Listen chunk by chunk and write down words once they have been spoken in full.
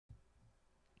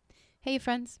Hey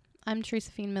friends, I'm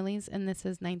Teresaphine Millies, and this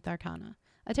is Ninth Arcana,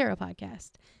 a tarot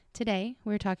podcast. Today,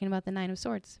 we're talking about the Nine of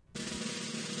Swords.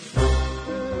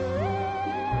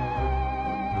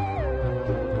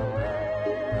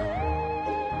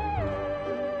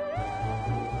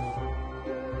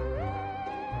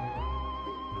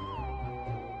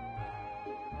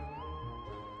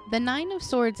 The Nine of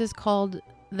Swords is called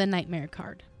the Nightmare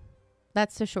card.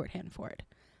 That's the shorthand for it.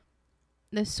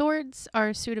 The swords are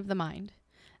a suit of the mind.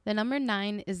 The number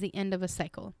 9 is the end of a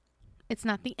cycle. It's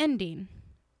not the ending.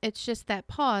 It's just that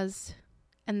pause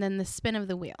and then the spin of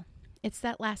the wheel. It's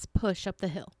that last push up the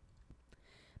hill.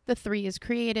 The 3 is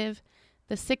creative.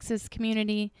 The 6 is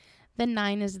community. The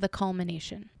 9 is the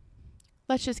culmination.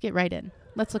 Let's just get right in.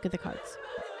 Let's look at the cards.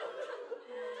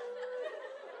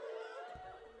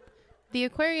 The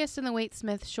Aquarius and the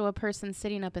Waitsmith show a person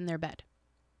sitting up in their bed,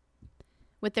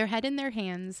 with their head in their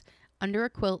hands, under a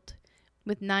quilt,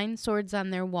 with 9 swords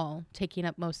on their wall, taking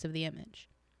up most of the image.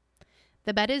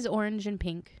 The bed is orange and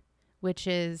pink, which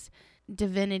is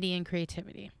divinity and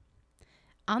creativity.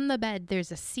 On the bed,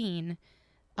 there's a scene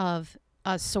of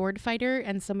a sword fighter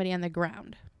and somebody on the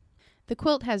ground. The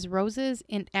quilt has roses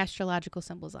and astrological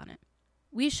symbols on it.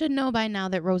 We should know by now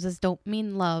that roses don't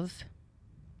mean love.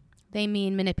 They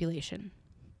mean manipulation.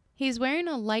 He's wearing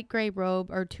a light gray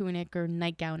robe or tunic or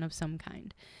nightgown of some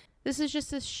kind. This is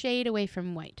just a shade away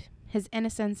from white. His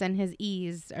innocence and his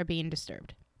ease are being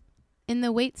disturbed. In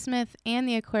the Waitsmith and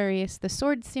the Aquarius, the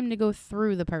swords seem to go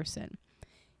through the person.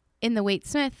 In the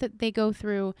Waitsmith, they go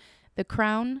through the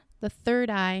crown, the third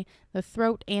eye, the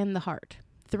throat, and the heart.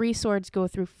 3 swords go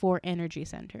through 4 energy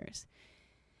centers.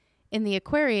 In the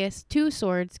Aquarius, 2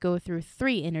 swords go through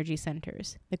 3 energy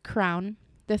centers, the crown,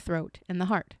 the throat, and the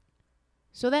heart.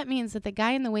 So that means that the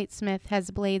guy in the Waitsmith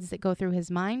has blades that go through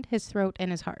his mind, his throat, and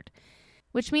his heart,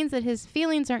 which means that his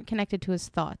feelings aren't connected to his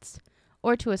thoughts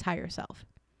or to his higher self.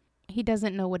 He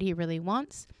doesn't know what he really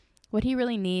wants, what he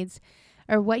really needs,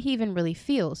 or what he even really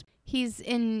feels. He's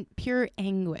in pure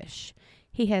anguish.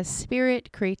 He has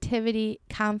spirit, creativity,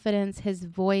 confidence, his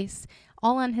voice,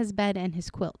 all on his bed and his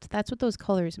quilt. That's what those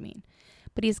colors mean.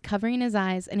 But he's covering his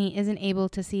eyes and he isn't able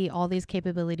to see all these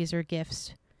capabilities or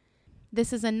gifts.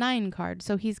 This is a 9 card,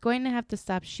 so he's going to have to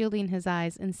stop shielding his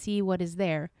eyes and see what is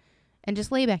there and just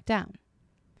lay back down.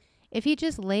 If he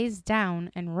just lays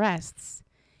down and rests,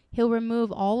 he'll remove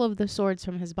all of the swords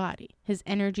from his body. His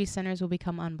energy centers will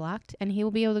become unblocked, and he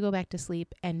will be able to go back to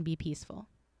sleep and be peaceful.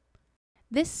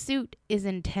 This suit is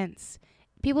intense.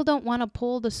 People don't want to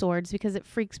pull the swords because it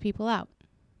freaks people out.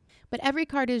 But every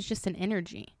card is just an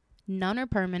energy. None are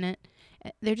permanent.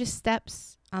 They're just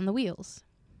steps on the wheels.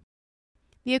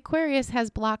 The Aquarius has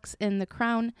blocks in the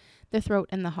crown, the throat,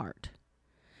 and the heart.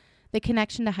 The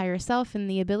connection to higher self and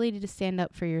the ability to stand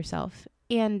up for yourself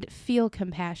and feel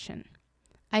compassion.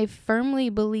 I firmly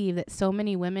believe that so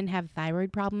many women have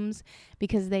thyroid problems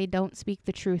because they don't speak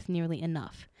the truth nearly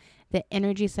enough. The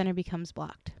energy center becomes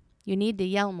blocked. You need to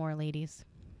yell more, ladies.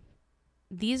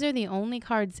 These are the only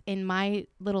cards in my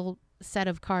little set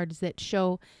of cards that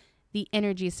show the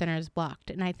energy center is blocked.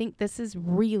 And I think this is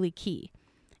really key.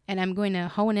 And I'm going to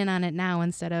hone in on it now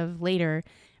instead of later,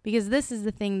 because this is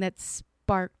the thing that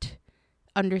sparked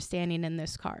understanding in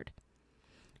this card.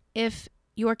 If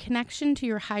your connection to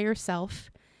your higher self,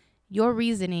 your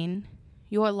reasoning,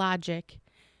 your logic,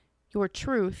 your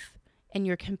truth, and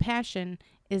your compassion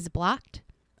is blocked,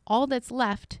 all that's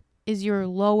left is your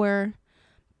lower,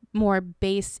 more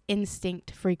base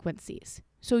instinct frequencies.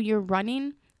 So you're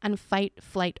running on fight,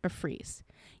 flight, or freeze.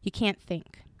 You can't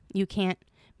think. You can't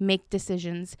make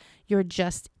decisions. You're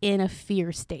just in a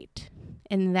fear state.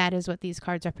 And that is what these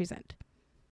cards represent.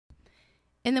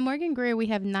 In the Morgan Greer, we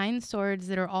have 9 swords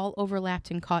that are all overlapped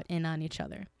and caught in on each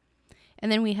other.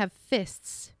 And then we have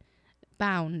fists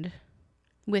bound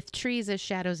with trees as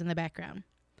shadows in the background.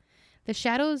 The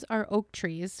shadows are oak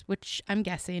trees, which I'm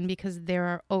guessing because there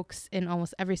are oaks in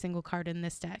almost every single card in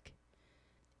this deck.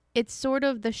 It's sort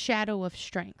of the shadow of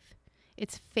strength.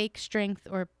 It's fake strength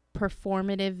or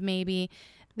performative maybe.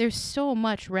 There's so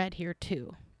much red here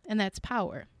too, and that's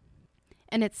power.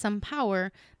 And it's some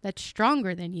power that's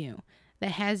stronger than you,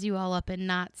 that has you all up in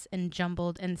knots and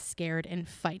jumbled and scared and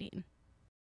fighting.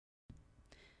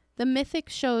 The mythic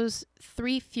shows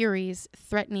 3 furies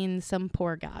threatening some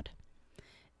poor god.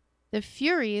 The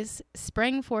furies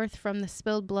sprang forth from the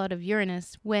spilled blood of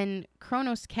Uranus when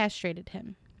Kronos castrated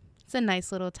him. It's a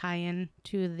nice little tie-in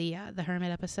to the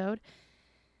Hermit episode.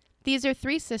 These are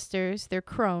 3 sisters, they're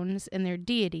crones, and they're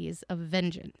deities of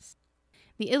vengeance.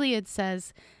 The Iliad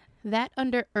says, "That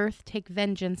under earth take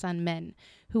vengeance on men,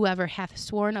 whoever hath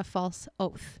sworn a false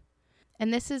oath."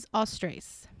 And this is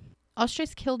Austrace.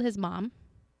 Austrace killed his mom,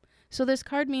 So this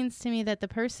card means to me that the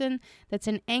person that's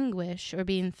in anguish or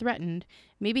being threatened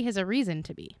maybe has a reason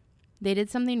to be. They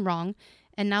did something wrong,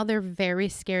 and now they're very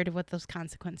scared of what those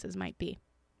consequences might be.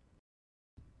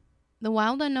 The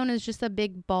wild unknown is just a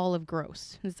big ball of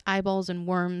gross. It's eyeballs and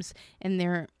worms, and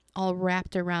they're all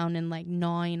wrapped around and like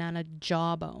gnawing on a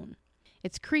jawbone.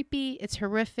 It's creepy, it's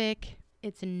horrific,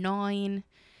 it's gnawing.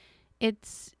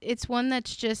 It's one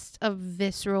that's just a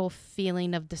visceral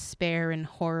feeling of despair and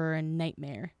horror and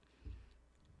nightmare.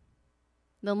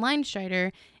 The line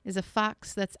strider is a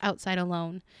fox that's outside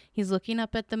alone. He's looking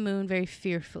up at the moon very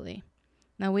fearfully.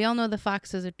 Now, we all know the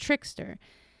fox is a trickster,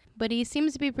 but he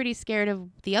seems to be pretty scared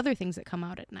of the other things that come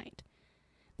out at night.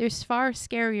 There's far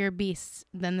scarier beasts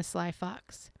than the sly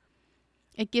fox.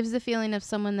 It gives the feeling of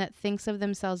someone that thinks of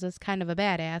themselves as kind of a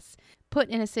badass, put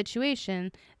in a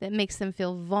situation that makes them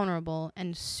feel vulnerable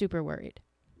and super worried.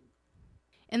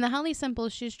 In the Holly symbol,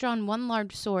 she's drawn one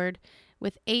large sword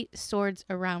with 8 swords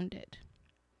around it.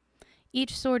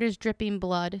 Each sword is dripping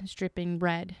blood, is dripping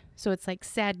red, so it's like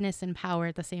sadness and power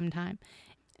at the same time.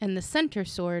 And the center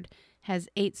sword has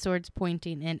 8 swords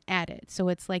pointing in at it, so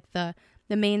it's like the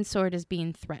main sword is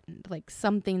being threatened, like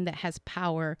something that has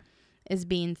power is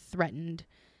being threatened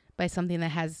by something that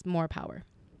has more power.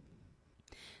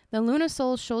 The Luna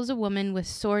Soul shows a woman with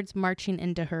swords marching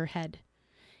into her head.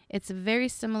 It's a very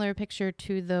similar picture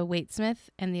to the Waitsmith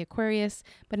and the Aquarius,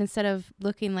 but instead of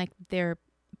looking like they're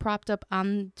propped up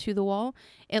onto the wall,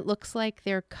 it looks like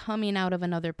they're coming out of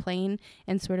another plane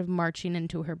and sort of marching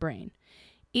into her brain.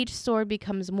 Each sword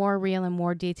becomes more real and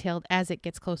more detailed as it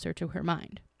gets closer to her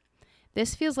mind.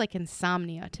 This feels like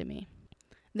insomnia to me.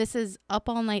 This is up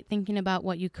all night thinking about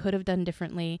what you could have done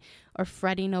differently or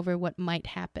fretting over what might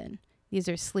happen. These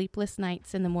are sleepless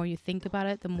nights, and the more you think about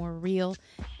it, the more real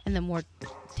and the more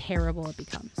terrible it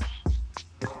becomes.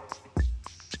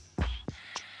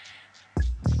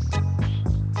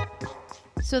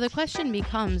 So the question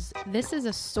becomes, this is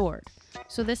a sword,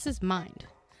 so this is mind.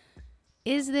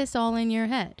 Is this all in your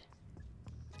head?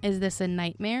 Is this a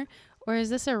nightmare, or is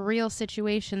this a real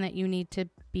situation that you need to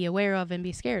be aware of and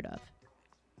be scared of?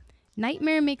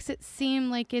 Nightmare makes it seem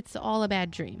like it's all a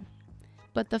bad dream,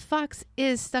 but the fox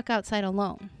is stuck outside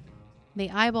alone.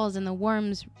 The eyeballs and the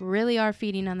worms really are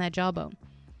feeding on that jawbone.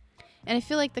 And I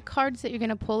feel like the cards that you're going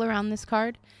to pull around this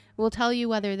card will tell you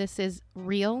whether this is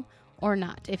real or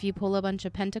not. If you pull a bunch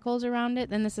of pentacles around it,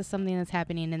 then this is something that's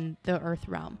happening in the earth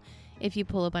realm. If you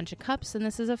pull a bunch of cups, then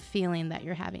this is a feeling that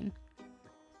you're having.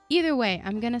 Either way,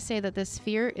 I'm going to say that this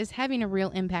fear is having a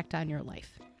real impact on your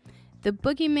life. The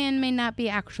boogeyman may not be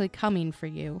actually coming for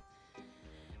you,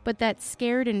 but that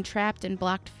scared and trapped and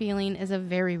blocked feeling is a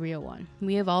very real one.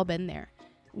 We have all been there.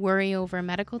 Worry over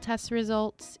medical test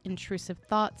results, intrusive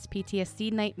thoughts,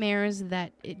 PTSD nightmares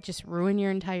that it just ruin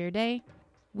your entire day.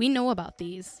 We know about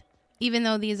these. Even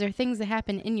though these are things that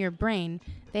happen in your brain,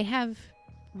 they have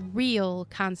real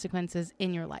consequences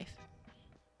in your life.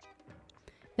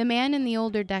 The man in the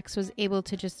older decks was able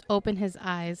to just open his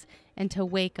eyes and to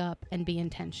wake up and be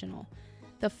intentional.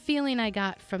 The feeling I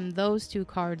got from those 2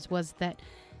 cards was that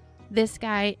this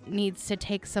guy needs to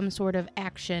take some sort of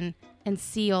action and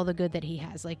see all the good that he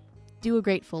has. Like, do a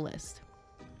grateful list.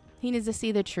 He needs to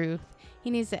see the truth. He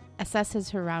needs to assess his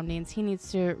surroundings. He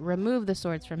needs to remove the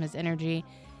swords from his energy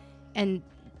and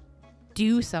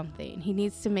do something. He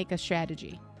needs to make a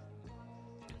strategy.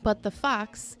 But the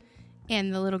fox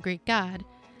and the little Greek god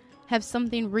have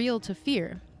something real to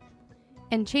fear,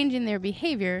 and changing their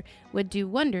behavior would do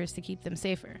wonders to keep them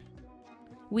safer.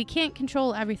 We can't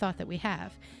control every thought that we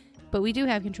have, but we do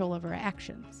have control over our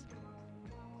actions.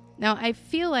 Now, I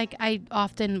feel like I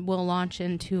often will launch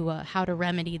into how to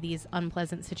remedy these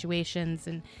unpleasant situations,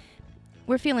 and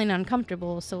we're feeling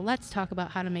uncomfortable, so let's talk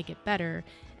about how to make it better.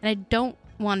 And I don't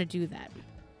want to do that.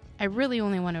 I really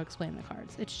only want to explain the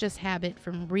cards. It's just habit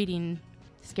from reading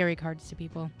scary cards to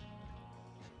people.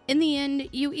 In the end,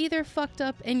 you either fucked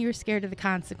up and you're scared of the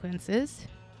consequences,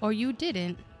 or you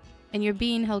didn't, and you're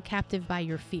being held captive by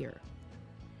your fear.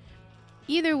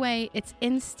 Either way, it's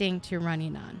instinct you're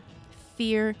running on.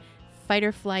 Fear, fight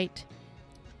or flight.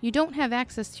 You don't have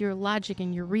access to your logic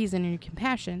and your reason and your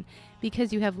compassion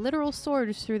because you have literal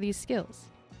swords through these skills.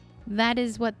 That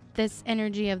is what this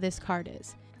energy of this card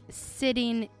is.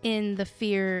 Sitting in the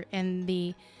fear and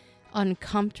the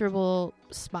uncomfortable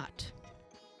spot.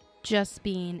 Just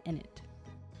being in it.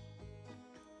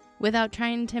 Without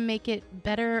trying to make it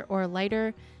better or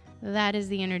lighter, that is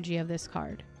the energy of this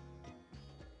card.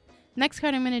 Next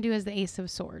card I'm going to do is the Ace of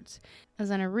Swords. I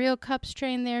was on a real cups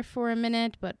train there for a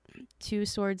minute, but 2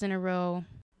 swords in a row,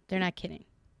 they're not kidding.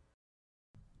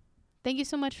 Thank you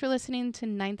so much for listening to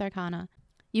Ninth Arcana.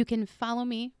 You can follow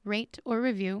me, rate, or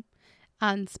review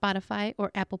on Spotify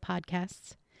or Apple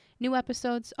Podcasts. New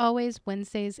episodes always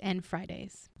Wednesdays and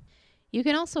Fridays. You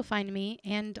can also find me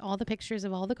and all the pictures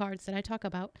of all the cards that I talk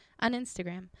about on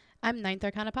Instagram. I'm Ninth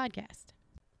Arcana Podcast.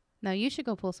 Now you should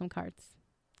go pull some cards.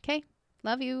 Okay?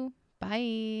 Love you.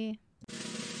 Bye.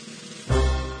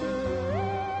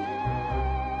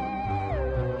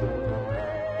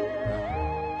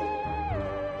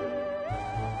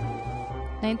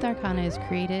 Ninth Arcana is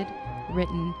created,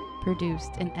 written,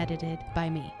 produced, and edited by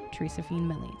me, Teresa Fiend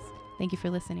Millies. Thank you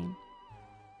for listening.